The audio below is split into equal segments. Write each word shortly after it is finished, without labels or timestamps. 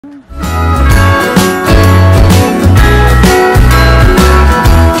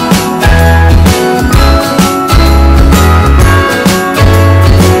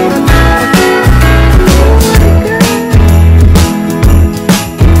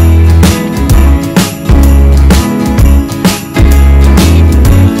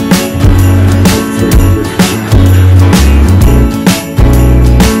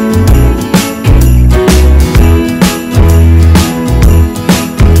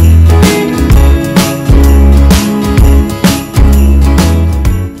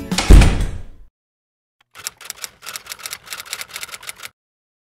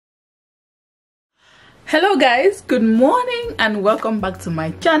Hello guys, good morning and welcome back to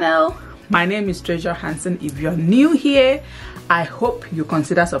my channel. My name is Hanson. If you're new here, I hope you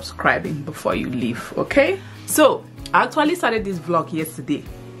consider subscribing before you leave, okay? So I actually started this vlog yesterday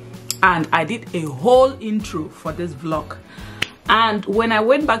and I did a whole intro for this vlog, and when I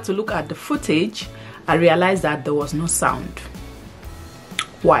went back to look at the footage, I realized that there was no sound.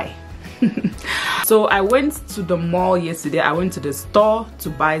 Why? So I went to the mall yesterday. I went to the store to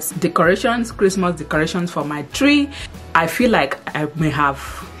buy decorations, Christmas decorations for my tree. I feel like I may have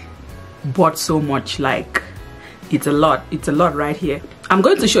bought so much, like it's a lot right here. I'm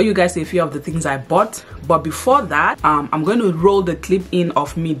going to show you guys a few of the things I bought, but before that I'm going to roll the clip in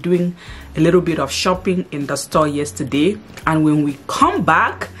of me doing a little bit of shopping in the store yesterday, and when we come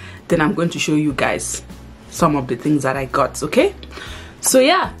back then I'm going to show you guys some of the things that I got, okay? So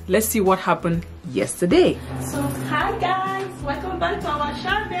yeah, let's see what happened yesterday. So hi guys, welcome back to our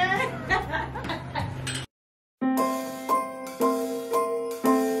channel.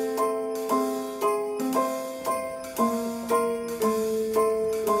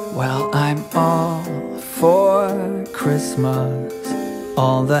 Well, I'm all for Christmas,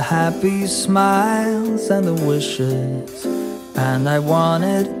 all the happy smiles and the wishes, and I want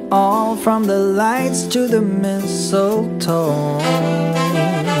it all, from the lights to the mistletoe.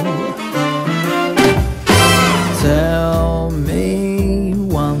 Tell me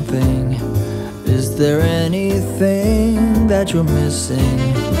one thing, is there anything that you're missing?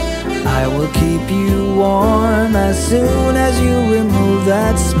 I will keep you warm as soon as you remove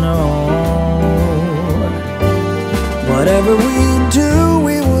that snow. Whatever we do,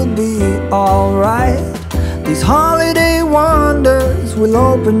 we will be alright. These holiday wonders will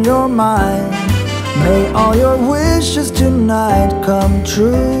open your mind. May all your wishes tonight come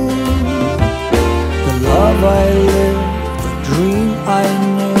true. The love I lived, the dream I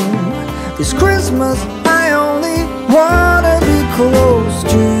knew. This Christmas I only wanna be close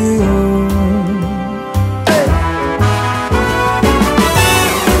to you.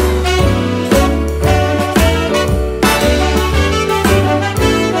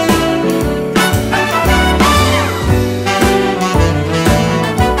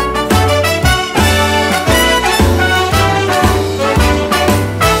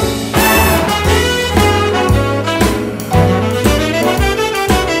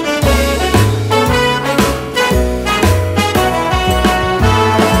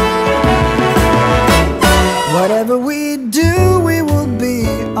 Whatever we do, we will be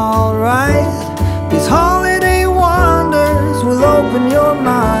alright. These holiday wonders will open your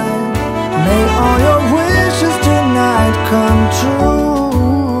mind. May all your wishes tonight come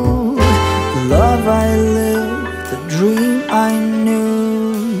true. The love I lived, the dream I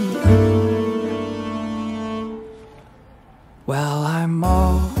knew. Well, I'm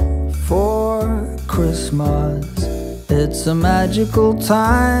all for Christmas. It's a magical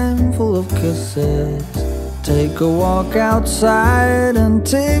time full of kisses. Take a walk outside and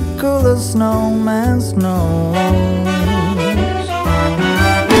tickle the snowman's nose.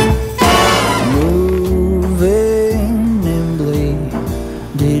 Moving nimbly,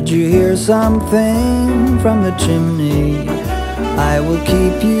 did you hear something from the chimney? I will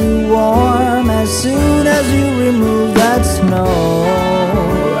keep you warm as soon as you remove that snow.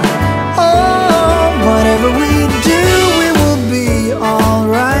 Oh, whatever we do, we will be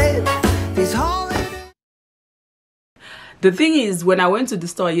alright. These The thing is, when I went to the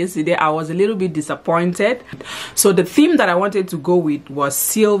store yesterday, I was a little bit disappointed. So the theme that I wanted to go with was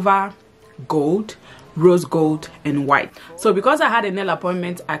silver, gold, rose gold and white. So because I had a nail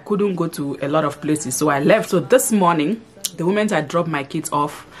appointment, I couldn't go to a lot of places, so I left. So this morning, the moment I dropped my kids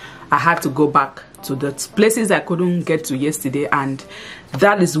off, I had to go back to the places I couldn't get to yesterday, and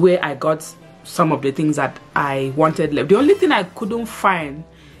that is where I got some of the things that I wanted left. The only thing I couldn't find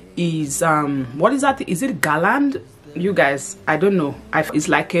is what is that? Is it garland? You guys, I don't know. It's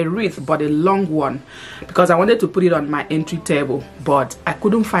like a wreath, but a long one, because I wanted to put it on my entry table, but I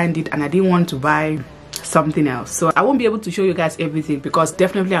couldn't find it and I didn't want to buy something else. So I won't be able to show you guys everything, because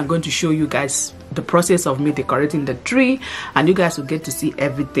definitely I'm going to show you guys the process of me decorating the tree and you guys will get to see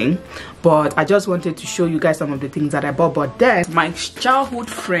everything. But I just wanted to show you guys some of the things that I bought. But then my childhood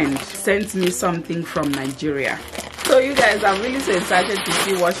friend sent me something from Nigeria, so you guys, I'm really so excited to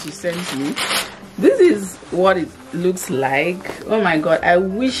see what she sent me. This is what it looks like. Oh my god, I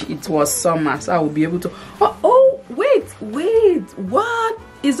wish it was summer so I would be able to. Oh wait, what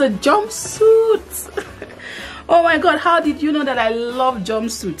is a jumpsuit? Oh my god, how did you know that I love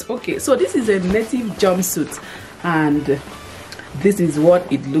jumpsuits? Okay, so this is a native jumpsuit, and this is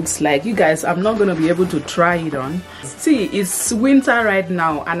what it looks like. You guys, I'm not gonna be able to try it on. See, it's winter right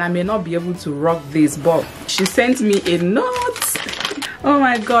now and I may not be able to rock this, but she sent me a note. Oh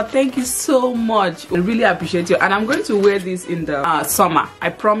my god, thank you so much. I really appreciate you, and I'm going to wear this in the summer. I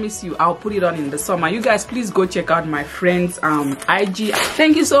promise you, I'll put it on in the summer. You guys, please go check out my friend's IG.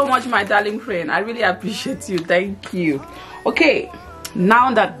 Thank you so much, my darling friend. I really appreciate you. Thank you. Okay,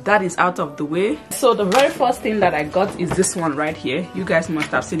 now that that is out of the way, so the very first thing that I got is this one right here. You guys must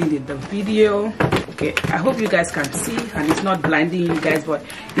have seen it in the video. Okay, I hope you guys can see and it's not blinding you guys, but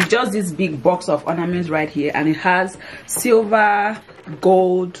it's just this big box of ornaments right here, and it has silver,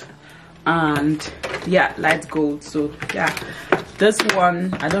 gold, and yeah, light gold. So yeah, this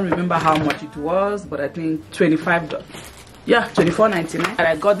one, I don't remember how much it was, but I think $25. Yeah, $24.99. And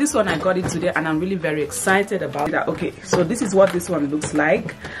I got this one, I got it today, and I'm really very excited about that. Okay, so this is what this one looks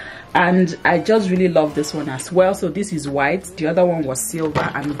like, and I just really love this one as well. So this is white, the other one was silver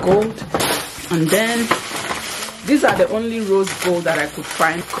and gold, and then these are the only rose gold that I could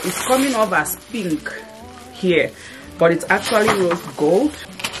find. It's coming off as pink here, but it's actually rose gold.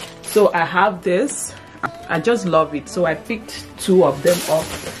 So I have this, I just love it. So I picked two of them up.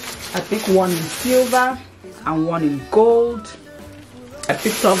 I picked one in silver and one in gold. I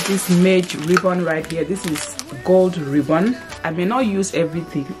picked up this mage ribbon right here. This is gold ribbon. I may not use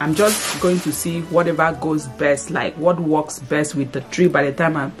everything. I'm just going to see whatever goes best, like what works best with the tree by the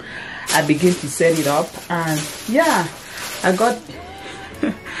time I begin to set it up. And yeah, I got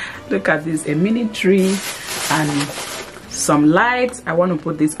look at this, a mini tree and some lights. I want to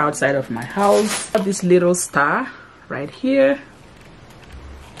put this outside of my house. This little star right here.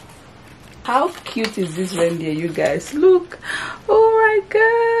 How cute is this reindeer, you guys? Look, oh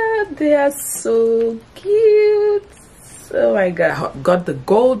my god, they are so cute. Oh my god, got the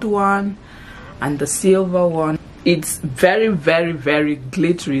gold one and the silver one. It's very, very, very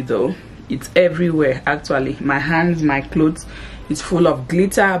glittery though. It's everywhere actually. My hands, my clothes, it's full of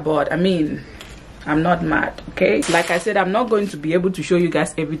glitter, but I mean, I'm not mad, okay? Like I said, I'm not going to be able to show you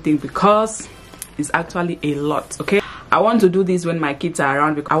guys everything because it's actually a lot, okay? I want to do this when my kids are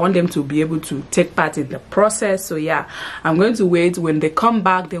around because I want them to be able to take part in the process. So yeah, I'm going to wait. When they come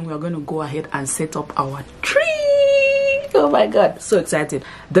back, then we're going to go ahead and set up our tree. Oh my god, so excited.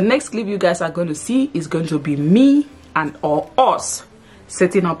 The next clip you guys are going to see is going to be me and or us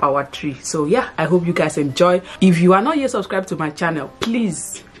setting up our tree. So yeah, I hope you guys enjoy. If you are not yet subscribed to my channel,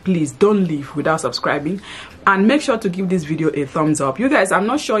 please don't leave without subscribing, and make sure to give this video a thumbs up. You guys, I'm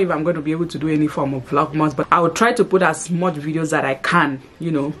not sure if I'm going to be able to do any form of Vlogmas, but I will try to put as much videos that I can, you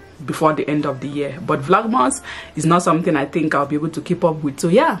know, before the end of the year. But Vlogmas is not something I think I'll be able to keep up with. So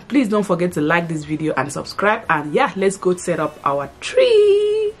yeah, please don't forget to like this video and subscribe, and yeah, let's go set up our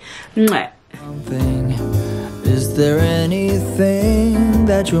tree. Mwah. Is there anything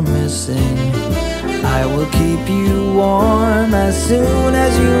that you're missing? I will keep you warm as soon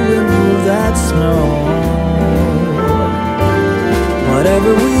as you remove that snow.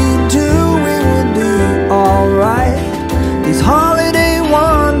 Whatever we do, we will be alright. These holiday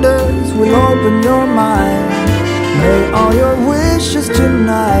wonders will open your mind. May all your wishes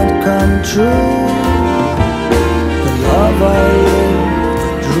tonight come true. The love I